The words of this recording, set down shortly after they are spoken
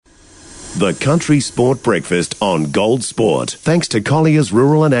The Country Sport Breakfast on Gold Sport. Thanks to Collier's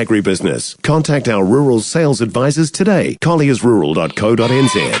Rural and Agribusiness. Contact our rural sales advisors today.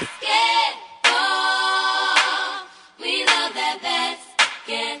 colliersrural.co.nz.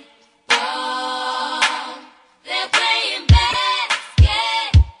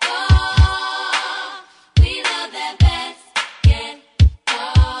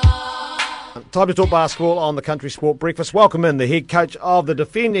 Time to talk basketball on the Country Sport Breakfast. Welcome in the head coach of the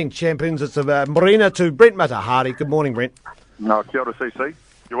defending champions. It's Marina to Brent Matehaere. Good morning, Brent. No, kia ora, CC.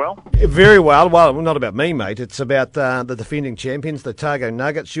 You well? Very well. Well, not about me, mate. It's about the defending champions, the Otago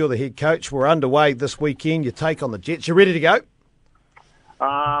Nuggets. You're the head coach. We're underway this weekend. You take on the Jets. You ready to go?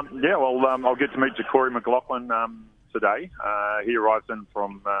 I'll get to meet Ja'Cory McLaughlin today. He arrives in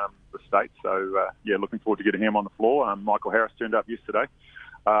from the States, so looking forward to getting him on the floor. Michael Harris turned up yesterday.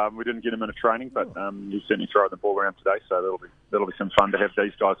 We didn't get him in a training, but he's certainly throwing the ball around today, so that'll be some fun to have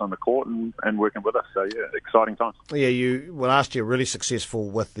these guys on the court and working with us. So, exciting times. Yeah, last year really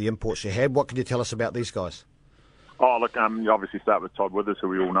successful with the imports you had. What can you tell us about these guys? Oh, look, you obviously start with Todd Withers, who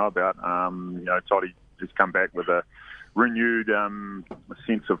we all know about. Toddy has come back with a renewed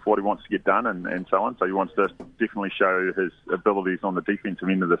sense of what he wants to get done and so on. So he wants to definitely show his abilities on the defensive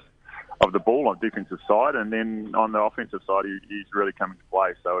end of the ball on the defensive side, and then on the offensive side, he's really coming to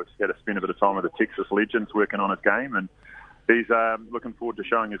play. So he's had to spend a bit of time with the Texas Legends working on his game, and he's looking forward to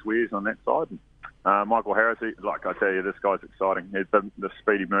showing his wares on that side. Michael Harris, like I tell you, this guy's exciting. The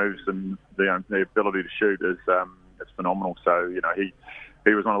speedy moves and the ability to shoot is phenomenal. So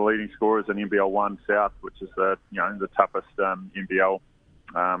he was one of the leading scorers in NBL 1 South, which is the toughest NBL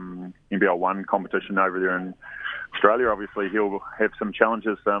 1 competition over there in Australia. Obviously, he'll have some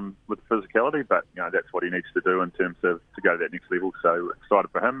challenges with physicality, but that's what he needs to do in terms of to go to that next level. So excited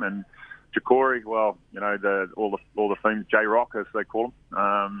for him. And Ja'Cory, all the film, J-Rock as they call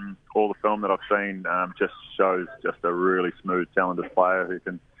him, all the film that I've seen just shows just a really smooth, talented player who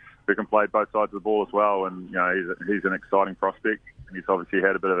can play both sides of the ball as well. And he's an exciting prospect. And he's obviously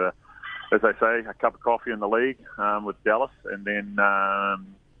had a bit of as they say, a cup of coffee in the league with Dallas, and then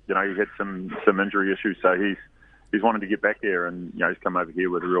he had some injury issues, so he's wanted to get back there, and he's come over here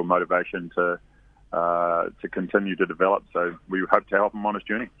with a real motivation to continue to develop. So we hope to help him on his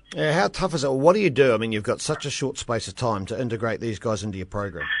journey. Yeah, how tough is it? What do you do? I mean, you've got such a short space of time to integrate these guys into your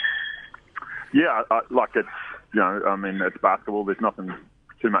program. Yeah, it's basketball. There's nothing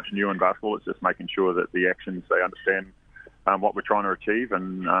too much new in basketball. It's just making sure that the actions, they understand what we're trying to achieve,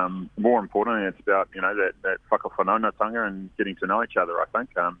 and more importantly, it's about that whakawhanaungatanga and getting to know each other. I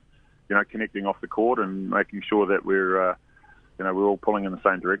think connecting off the court and making sure that we're all pulling in the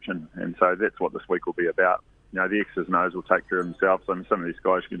same direction, and so that's what this week will be about. The X's and O's will take care of themselves. I mean, some of these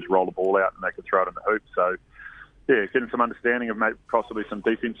guys can just roll the ball out and they can throw it in the hoop. So getting some understanding of possibly some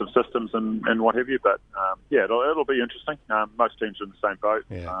defensive systems and what have you. But it'll be interesting. Most teams are in the same boat.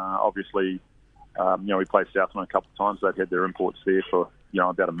 Yeah. Obviously. We played Southland a couple of times. They'd had their imports there for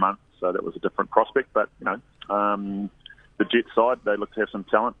about a month, so that was a different prospect. But the Jet side, they look to have some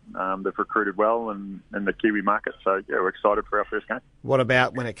talent. They've recruited well in the Kiwi market, so we're excited for our first game. What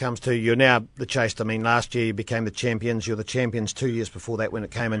about when it comes to you're now the chased? I mean, last year you became the champions. You're the champions 2 years before that when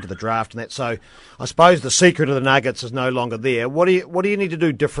it came into the draft and that. So I suppose the secret of the Nuggets is no longer there. What do you need to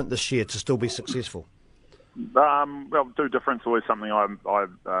do different this year to still be successful? Do difference always something I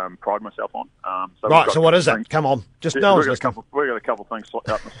pride myself on. So what is that? Come on, just no one's listening. We've got a couple of things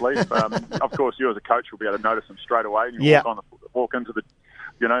up the sleeve. Of course, you as a coach will be able to notice them straight away. And you walk into the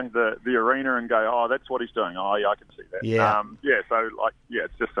arena and go, oh, that's what he's doing. Oh, yeah, I can see that. Yeah.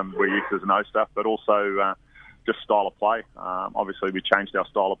 It's just some weird X's and O's stuff, but also just style of play. Obviously, we changed our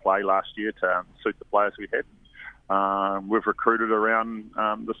style of play last year to suit the players we had. We've recruited around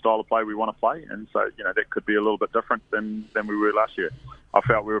the style of play we want to play, and so that could be a little bit different than we were last year. I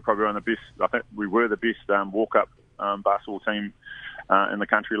felt we were probably one of the best. I think we were the best walk-up basketball team in the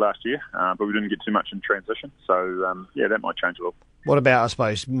country last year, but we didn't get too much in transition. So that might change a little. What about, I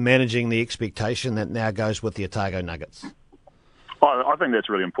suppose, managing the expectation that now goes with the Otago Nuggets? I think that's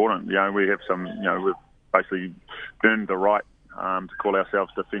really important. We have some. We've basically earned the right to call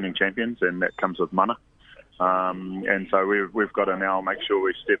ourselves defending champions, and that comes with mana. And so we've got to now make sure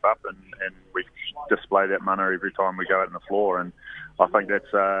we step up and we display that mana every time we go out on the floor. And I think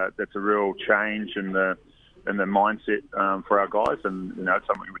that's a real change in the mindset for our guys, and it's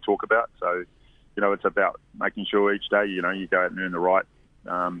something we talk about. So it's about making sure each day you go out and earn the right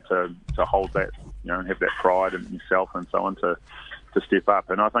to hold that, and have that pride in yourself and so on to step up.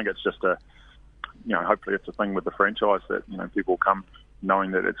 And I think it's just hopefully it's a thing with the franchise that people come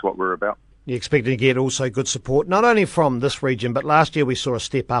knowing that it's what we're about. You're expecting to get also good support, not only from this region, but last year we saw a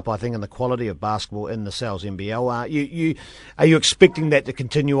step up, I think, in the quality of basketball in the Sal's NBL. Are you expecting that to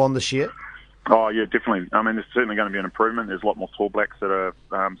continue on this year? Oh, yeah, definitely. I mean, there's certainly going to be an improvement. There's a lot more Tall Blacks that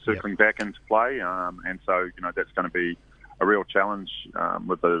are circling back into play, and so, that's going to be a real challenge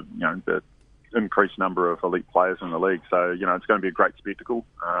with the increased number of elite players in the league. So, it's going to be a great spectacle.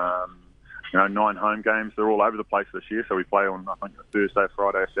 9 home games. They're all over the place this year. So we play on, I think, a Thursday,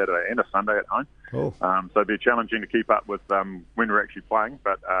 Friday, Saturday, and a Sunday at home. Cool. So it'll be challenging to keep up with when we're actually playing.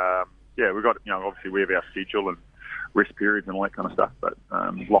 But, we've got, obviously we have our schedule and rest periods and all that kind of stuff, but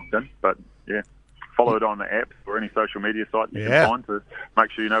locked in. But, follow it on the app or any social media site you can find to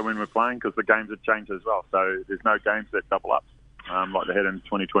make sure you know when we're playing, because the games have changed as well. So there's no games that double up. Like they had in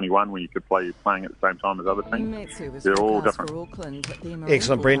 2021, where you could playing at the same time as other teams. They're all different.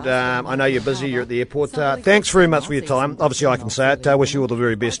 Excellent, Brent. I know you're busy. You're at the airport. Thanks very much for your time. Obviously, I can say it. Wish you all the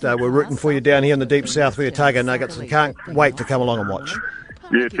very best. We're rooting for you down here in the deep south for your Otago Nuggets, and can't wait to come along and watch.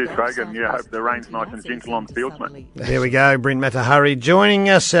 Yeah, cheers, Craig, and hope the rain's nice and gentle on the fields, mate. There we go, Brent Matehaere joining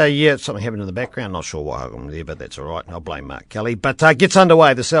us. Something happened in the background, not sure what happened there, but that's all right. I'll blame Mark Kelly. But gets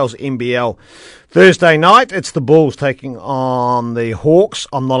underway, the Sal's NBL Thursday night. It's the Bulls taking on the Hawks.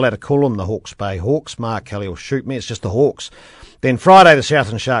 I'm not allowed to call them the Hawke's Bay Hawks. Mark Kelly will shoot me, it's just the Hawks. Then Friday, the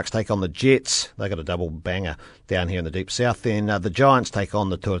Southern Sharks take on the Jets. They got a double banger down here in the deep south. Then the Giants take on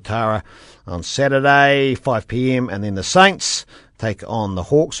the Tuatara on Saturday, 5 p.m. And then the Saints take on the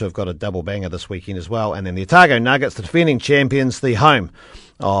Hawks, who have got a double banger this weekend as well. And then the Otago Nuggets, the defending champions, the home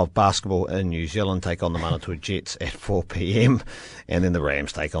of basketball in New Zealand, take on the Manawatu Jets at 4 p.m. And then the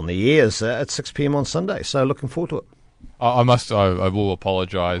Rams take on the Airs at 6 p.m. on Sunday. So looking forward to it. I will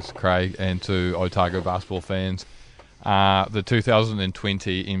apologise, Craig, and to Otago basketball fans. The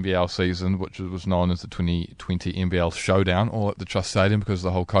 2020 NBL season, which was known as the 2020 NBL Showdown, all at the Trust Stadium because of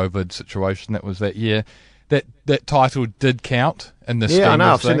the whole COVID situation that was that year. That title did count in the scheme of things. Yeah, I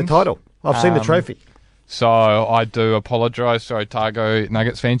know. I've seen the title. I've seen the trophy. So I do apologise to Otago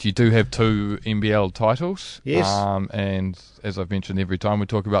Nuggets fans. You do have 2 NBL titles. Yes. And as I've mentioned every time we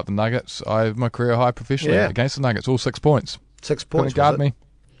talk about the Nuggets, I have my career high professionally against the Nuggets, all 6 points. 6 points. Couldn't guard me.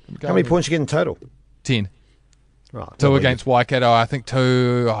 How many points you get in total? 10. Right. 2 against Waikato, I think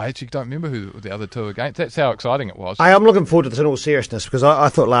 2. I actually don't remember who the other 2 against. That's how exciting it was. I'm looking forward to this in all seriousness, because I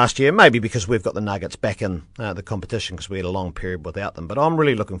thought last year, maybe because we've got the Nuggets back in the competition because we had a long period without them, but I'm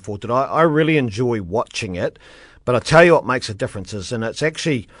really looking forward to it. I really enjoy watching it, but I tell you what makes a difference is, and it's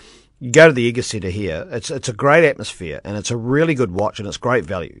actually, you go to the Eager Centre here, it's a great atmosphere and it's a really good watch and it's great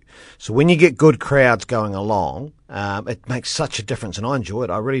value. So when you get good crowds going along, it makes such a difference, and I enjoy it.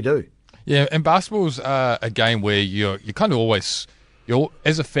 I really do. Yeah, and basketball's a game where you're kind of always,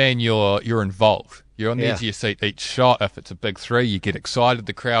 as a fan, you're involved. You're on the edge of your seat each shot. If it's a big 3, you get excited.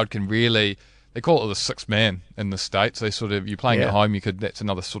 The crowd can really, they call it the 6 man in the States. They you're playing at home, that's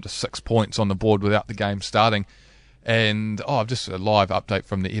another sort of 6 points on the board without the game starting. And just a live update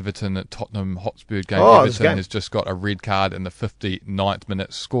from the Everton at Tottenham Hotspur game. Everton has just got a red card in the 59th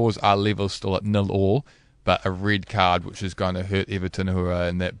minute. Scores are level still at 0-0. But a red card, which is going to hurt Everton, who are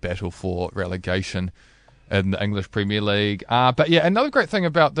in that battle for relegation in the English Premier League. But another great thing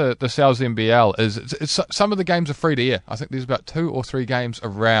about the Sal's NBL is it's some of the games are free to air. I think there's about 2 or 3 games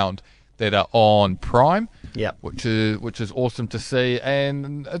around that are on Prime, which is awesome to see.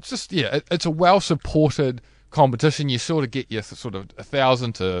 And it's just it's a well supported competition. You sort of get your sort of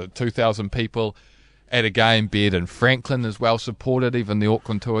 1,000 to 2,000 people at a game. Bed and Franklin is well supported. Even the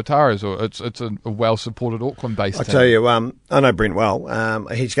Auckland Tuataras, it's a well supported Auckland based team. I tell you, I know Brent well.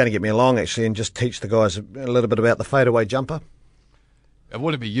 He's going to get me along actually and just teach the guys a little bit about the fadeaway jumper. It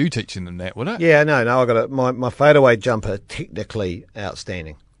wouldn't be you teaching them that, would it? Yeah, no. I got my fadeaway jumper technically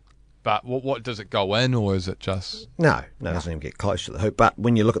outstanding. But what does it go in, or is it just? No, it doesn't even get close to the hoop. But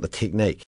when you look at the technique,